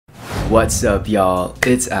What's up, y'all?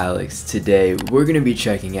 It's Alex. Today we're gonna be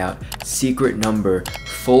checking out Sikrtnomber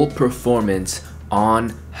full performance on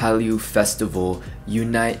Hallyu Festival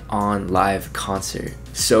Unite on live concert.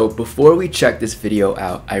 So before we check this video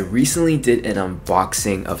out, I recently did an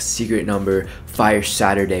unboxing of Sikrtnomber Fire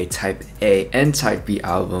Saturday Type A and Type B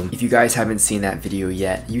album. If you guys haven't seen that video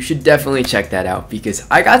yet, you should definitely check that out because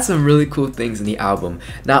I got some really cool things in the album.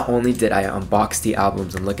 Not only did I unbox the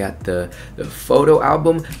albums and look at the photo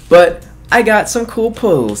album, but I got some cool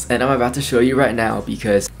pulls and I'm about to show you right now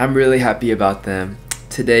because I'm really happy about them.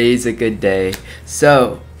 Today's a good day.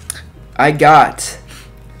 So I got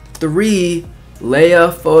 3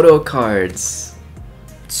 Leia photo cards,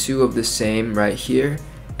 2 of the same right here,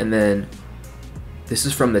 and then this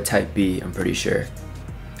is from the Type B, I'm pretty sure.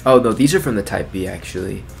 Oh no, these are from the Type B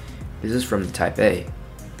actually. This is from the Type A.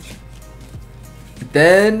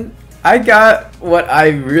 Then I got what I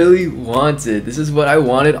really wanted. This is what I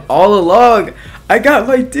wanted all along. I got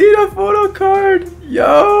my Dita photo card.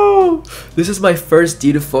 Yo! This is my first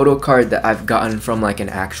Dita photo card that I've gotten from like an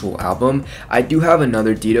actual album. I do have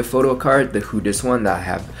another Dita photo card, the Who Dis one that I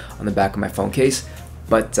have on the back of my phone case.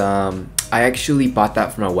 But I actually bought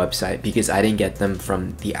that from a website because I didn't get them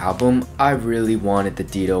from the album. I really wanted the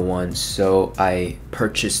Dita one, so I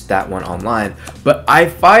purchased that one online. But I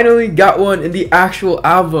finally got one in the actual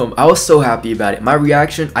album. I was so happy about it. My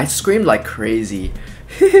reaction, I screamed like crazy.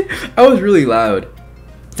 I was really loud.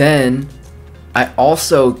 Then I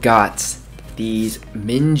also got these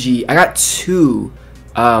Minji. I got 2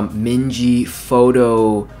 Minji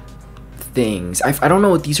photo things. I don't know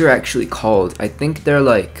what these are actually called. I think they're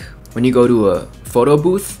like when you go to a photo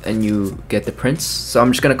booth and you get the prints. So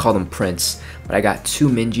I'm just gonna call them prints. But I got 2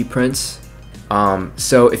 Minji prints.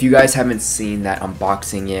 So if you guys haven't seen that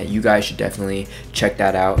unboxing yet, you guys should definitely check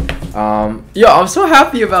that out. Yo, I'm so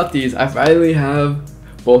happy about these. I finally have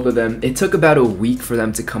both of them. It took about a week for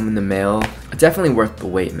them to come in the mail. Definitely worth the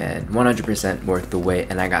wait, man. 100% worth the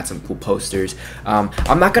wait, and I got some cool posters.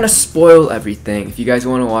 I'm not gonna spoil everything. If you guys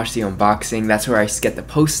want to watch the unboxing, that's where I get the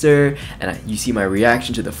poster and you see my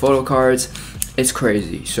reaction to the photo cards. It's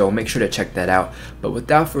crazy, so make sure to check that out. But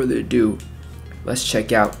without further ado, let's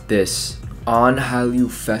check out this. On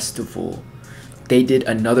Hallyu Festival, they did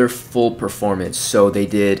another full performance. So they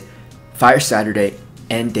did Fire Saturday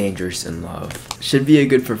and Dangerous in Love. Should be a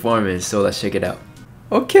good performance, so let's check it out.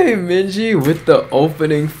 Okay, Minji with the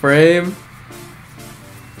opening frame.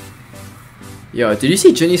 Yo, did you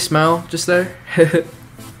see Jinny's smile just there?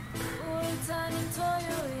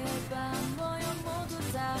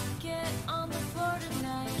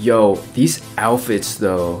 Yo, these outfits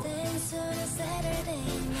though.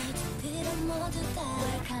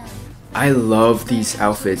 I love these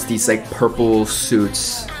outfits, these like purple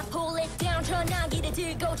suits.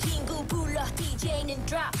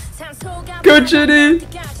 Good, Jenny!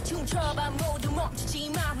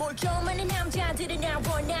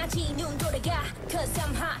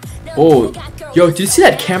 Oh, yo, did you see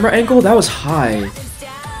that camera angle? That was high.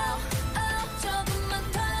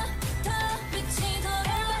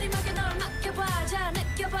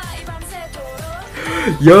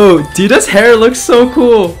 Yo, Dita's hair looks so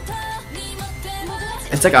cool.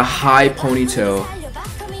 It's like a high ponytail.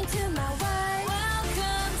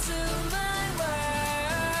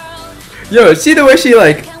 Yo, see the way she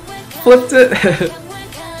like flipped it?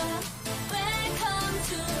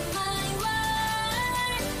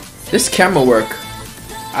 This camera work.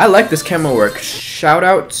 I like this camera work. Shout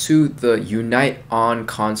out to the Unite On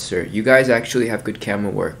concert. You guys actually have good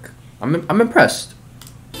camera work. I'm impressed.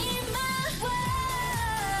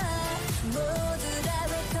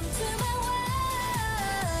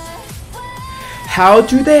 How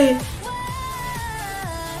do they?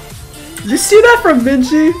 You see that from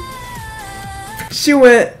Minji? She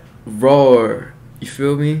went roar. You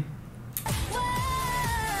feel me?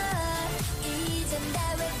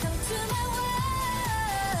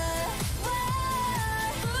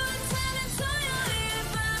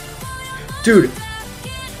 Dude,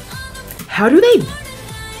 how do they,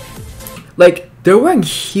 like, they're wearing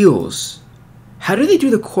heels. How do they do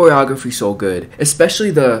the choreography so good?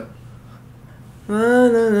 Especially the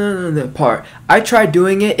part. I tried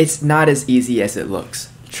doing it, it's not as easy as it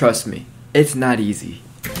looks. Trust me, it's not easy.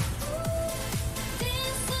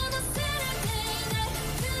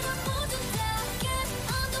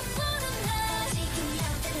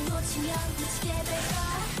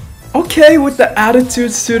 Okay, with the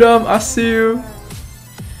attitude suit on, I see you.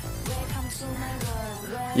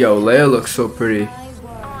 Yo, Leia looks so pretty.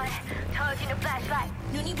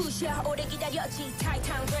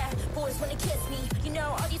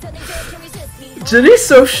 Jenny's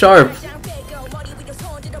so sharp.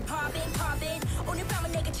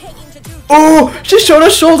 Oh, she showed her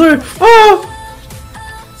shoulder. Oh.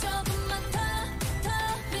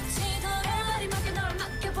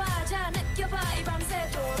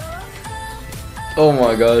 Oh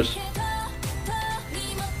my gosh.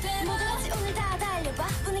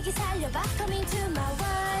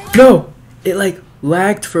 No, it like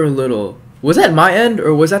lagged for a little. Was that my end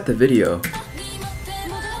or was that the video?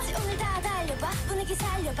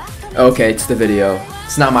 Okay, it's the video.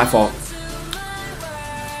 It's not my fault.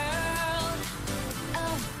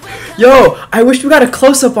 Yo, I wish we got a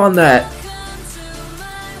close-up on that.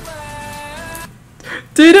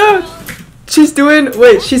 Dita! She's doing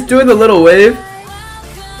the little wave.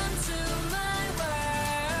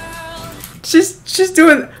 She's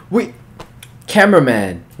doing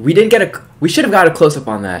cameraman. We should have got a close-up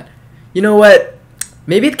on that. You know what?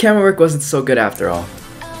 Maybe the camera work wasn't so good after all.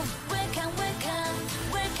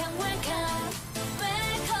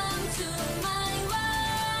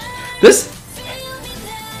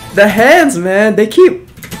 The hands, man, they keep.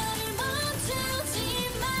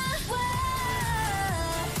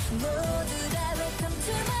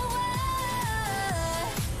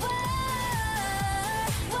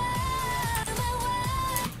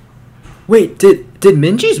 Wait, did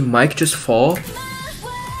Minji's mic just fall?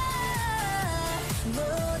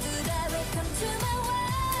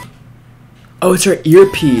 Oh, it's her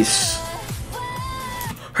earpiece.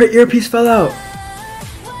 Her earpiece fell out.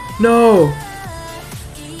 No.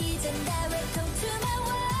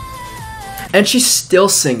 And she's still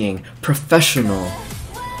singing. Professional.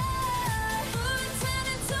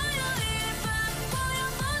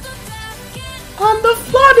 On the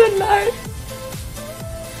flooded night.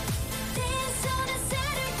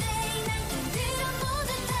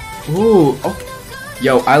 Ooh, okay.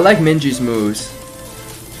 Yo, I like Minji's moves.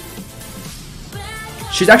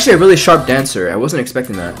 She's actually a really sharp dancer. I wasn't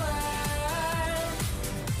expecting that.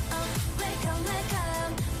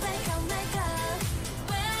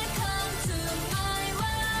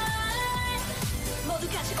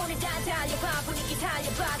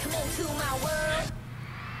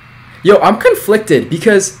 Yo, I'm conflicted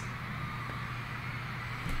because...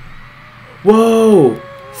 Whoa!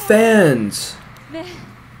 Fans!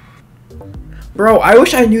 Bro, I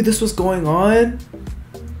wish I knew this was going on.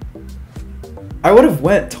 I would have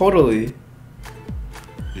went totally.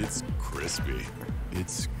 It's crispy.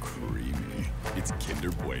 It's creamy. It's Kinder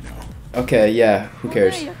Bueno. Okay, yeah, who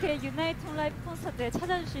cares?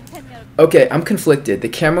 Okay, I'm conflicted. The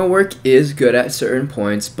camera work is good at certain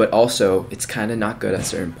points, but also it's kind of not good at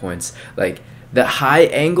certain points. Like the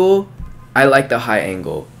high angle, I like the high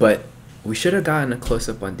angle, but we should have gotten a close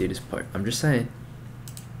up on Dita's part. I'm just saying.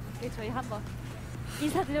 저희 한번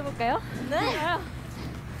인사드려볼까요? 네. 하나,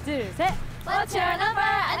 둘, 셋. What's your number?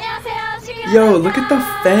 안녕하세요. Yo, look at the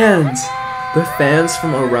fans. The fans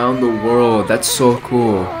from around the world. That's so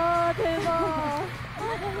cool.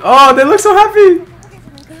 Oh, they look so happy.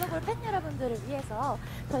 글로벌 팬 여러분들을 위해서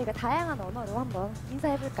저희가 다양한 언어로 한번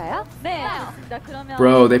인사해볼까요? 네, 좋습니다. 그러면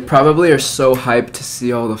Bro, they probably are so hyped to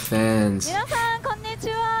see all the fans. 皆さんこんにち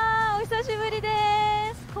は。お久しぶりで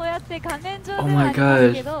す。こうやって画面上では Oh my ありま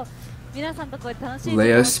すけど、皆さんとこうやって楽しい時間を過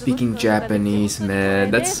Leia ごす speaking ことができて Japanese, 本当に man. 光栄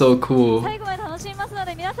で That's す so cool. 最後まで楽しみますの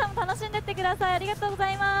で皆さんも楽しんでってください。ありがとうご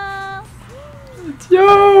ざいます。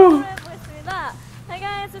 Yo! Hi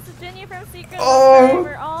guys, this is Jenny from Secret. Oh.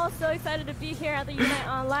 We're all so excited to be here at the Unite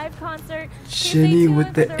on live concert. Jenny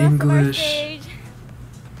with the English.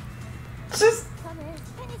 Just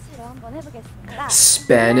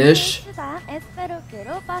Spanish.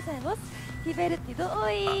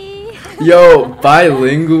 Yo,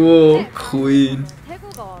 bilingual queen.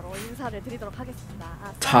 태국어로 인사를 드리도록 하겠습니다.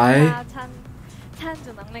 Thai.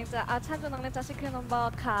 찬주 낭랭자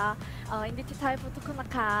시크릿넘버 카 인디티 타이프 토크나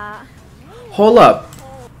카. Hold up.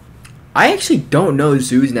 I actually don't know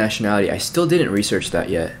Zoo's nationality. I still didn't research that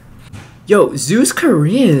yet. Yo, Zoo's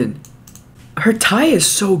Korean. Her Thai is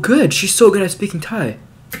so good. She's so good at speaking Thai.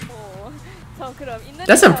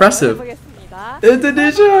 That's impressive.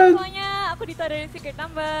 Indonesian. Semuanya, aku Dita dari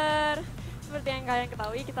시크릿넘버. Seperti yang kalian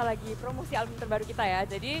ketahui, kita lagi promosi album terbaru kita ya.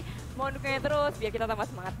 Jadi mohon dukungannya terus biar kita tambah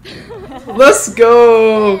semangat. Let's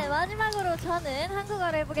go. 네, 마지막으로 저는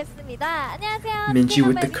한국어를 해보겠습니다. 안녕하세요. Minji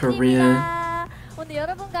with the Korean. 오늘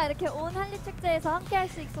여러분과 이렇게 온 한류 축제에서 함께할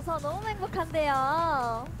수 있어서 너무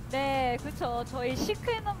행복한데요. 네, 그렇죠. 저희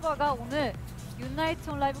시크릿넘버가 오늘 유나이트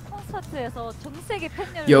온 라이브 콘서트에서 전 세계 팬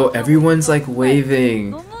여러분. Yo, everyone's like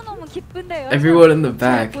waving. 너무너무 기쁜데요. Everyone in the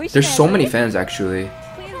back. There's so many fans actually.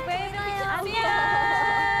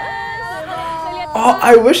 Oh,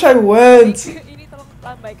 I wish I went. Ini tolong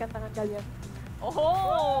lambaikan tangan kalian.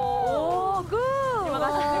 Oh, good.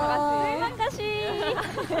 Terima kasih.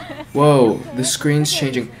 Whoa, the screen's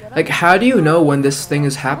changing. Like, how do you know when this thing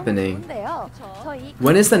is happening?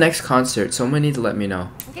 When is the next concert? Someone need to let me know.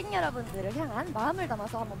 고객 여러분들을 향한 마음을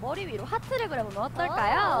담아서 한번 머리 위로 하트를 그려보면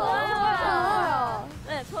어떨까요?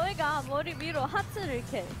 네, 저희가 머리 위로 하트를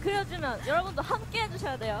이렇게 그려주면 여러분도 함께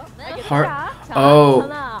해주셔야 돼요. Heart. 자, Oh,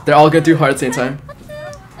 하나. they're all gonna do heart at the same time.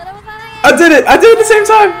 여러분 사랑해요. I did it! I did it at the same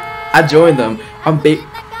time! I joined them. I'm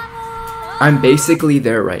basically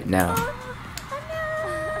there right now.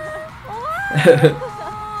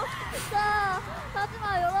 자,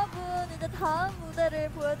 하지만 여러분 이제 다음 무대를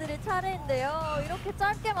보여드릴 차례인데요. 이렇게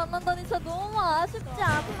짧게 만난다니 진짜 너무 아쉽지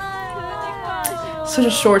않나요? Such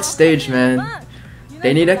a short stage, man.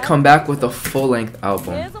 They need to come back with a full-length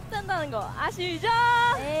album. 계속된다는 거 아시죠?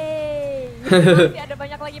 에이. Masih ada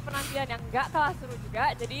banyak lagi penampilan yang nggak kalah seru juga.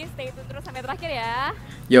 Jadi stay tune terus sampai terakhir ya.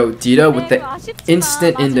 Yo, Dita with the 아쉽지만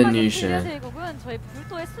instant 마지막으로 Indonesian. 들려드릴 곡은 저희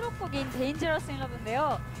불토의 수록곡인 Dangerous in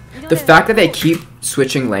Love인데요. The fact that they keep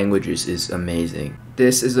switching languages is amazing.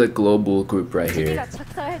 This is a global group right here. 가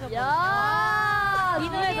작사해줬거든요. 야, 이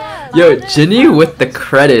노래도 Yo, 많은 Jinny with the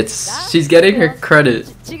credits. She's getting her credit.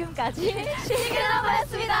 지금까지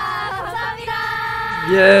시크릿넘버였습니다. 감사합니다.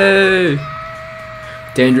 Yay!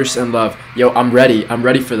 Dangerous in Love. Yo, I'm ready. I'm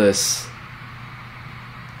ready for this.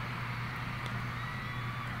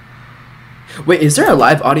 Wait, is there a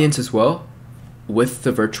live audience as well? With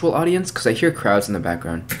the virtual audience? Because I hear crowds in the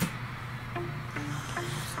background.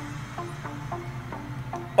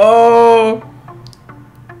 Oh!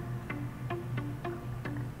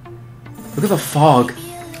 Look at the fog.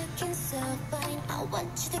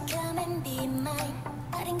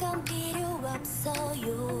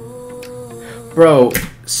 Bro,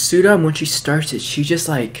 Sudam, when she starts it, she just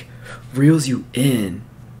like reels you in.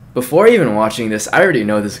 Before even watching this, I already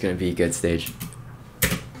know this is gonna be a good stage.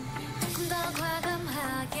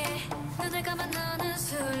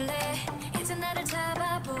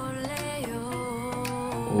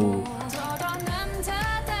 Oh.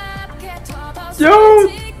 Yo!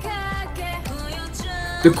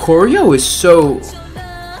 The choreo is so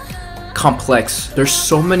complex. There's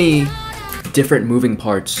so many different moving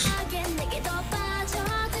parts.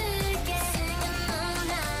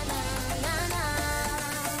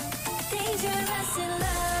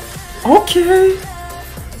 Okay.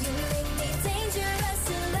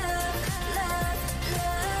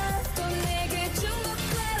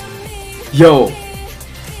 Yo.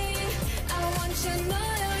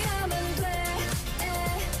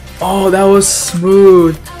 Oh, that was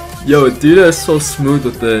smooth. Yo, Dita is so smooth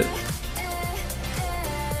with it.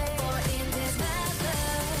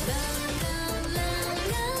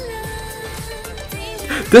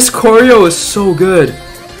 This choreo is so good.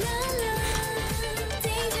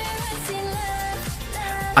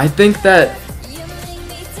 I think that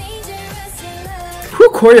who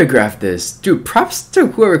choreographed this? Dude, props to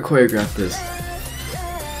whoever choreographed this.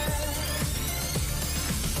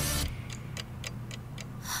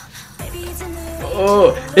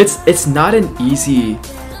 Oh, it's not an easy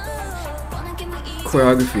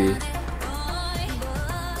choreography.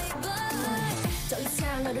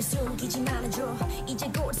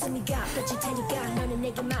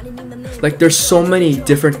 Like there's so many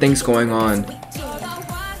different things going on.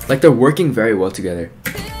 Like they're working very well together.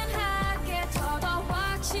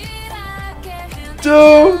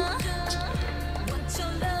 Dude.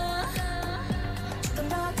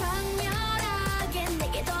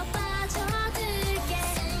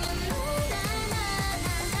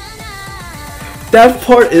 That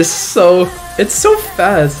part is it's so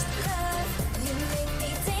fast.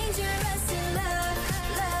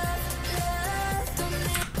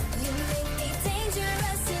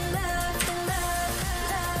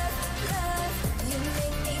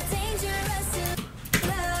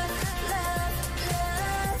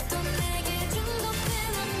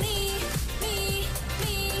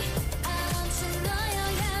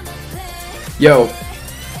 Yo,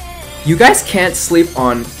 you guys can't sleep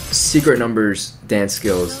on Secretnumber's dance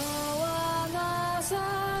skills.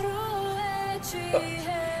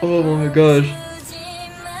 Oh my gosh.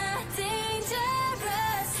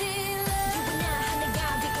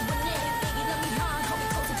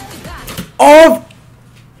 Oh,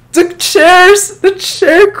 the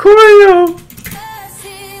chair choreo.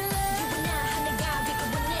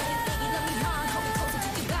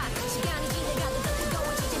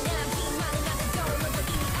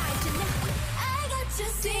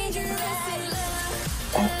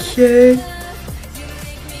 Okay.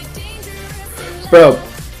 Bro,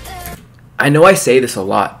 I know I say this a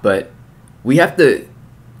lot, but we have to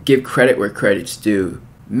give credit where credit's due.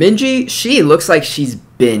 Minji, she looks like she's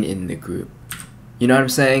been in the group. You know what I'm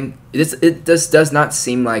saying? It just does not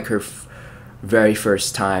seem like her very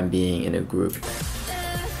first time being in a group.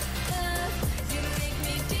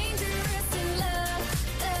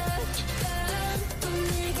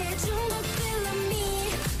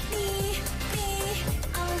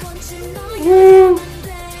 Woo.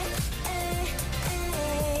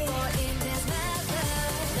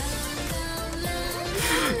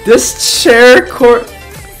 This chair chord.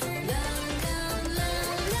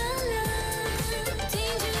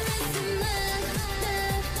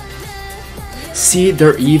 See,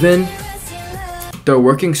 they're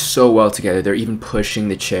working so well together. They're even pushing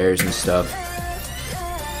the chairs and stuff.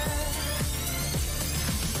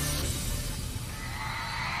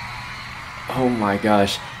 Oh my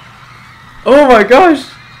gosh. Oh my gosh!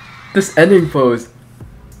 This ending pose.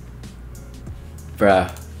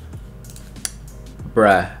 Bruh.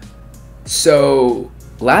 So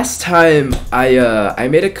last time I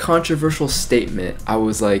made a controversial statement. I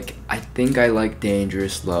was like, I think I like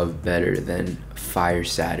Dangerous Love better than Fire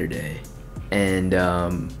Saturday. And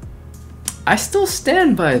I still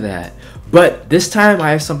stand by that. But this time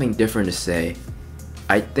I have something different to say.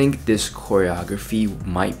 I think this choreography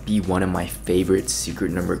might be one of my favorite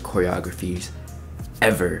Secret Number choreographies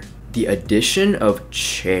ever. The addition of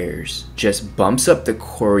chairs just bumps up the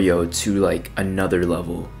choreo to like another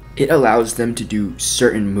level. It allows them to do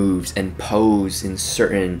certain moves and pose in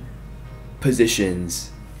certain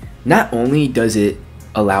positions. Not only does it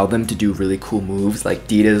allow them to do really cool moves like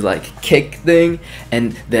Dita's like kick thing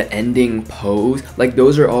and the ending pose, like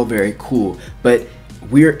those are all very cool, but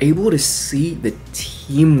we're able to see the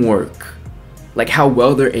teamwork, like how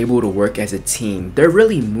well they're able to work as a team. They're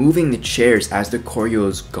really moving the chairs as the choreo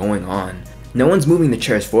is going on. No one's moving the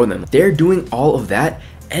chairs for them. They're doing all of that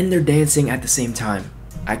and they're dancing at the same time.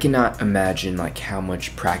 I cannot imagine like how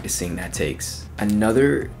much practicing that takes.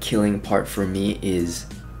 Another killing part for me is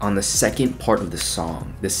on the second part of the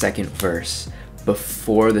song, the second verse,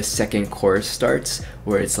 before the second chorus starts,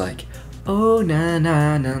 where it's like, oh na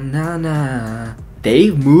na na na na.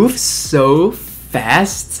 They move so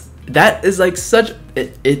fast. That is like such,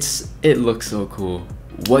 it looks so cool.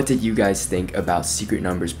 What did you guys think about Secret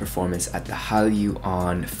Number's performance at the Hallyu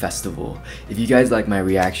On Festival? If you guys like my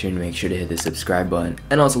reaction, make sure to hit the subscribe button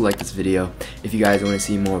and also like this video. If you guys want to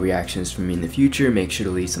see more reactions from me in the future, make sure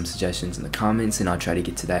to leave some suggestions in the comments and I'll try to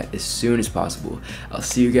get to that as soon as possible. I'll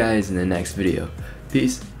see you guys in the next video.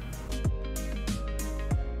 Peace.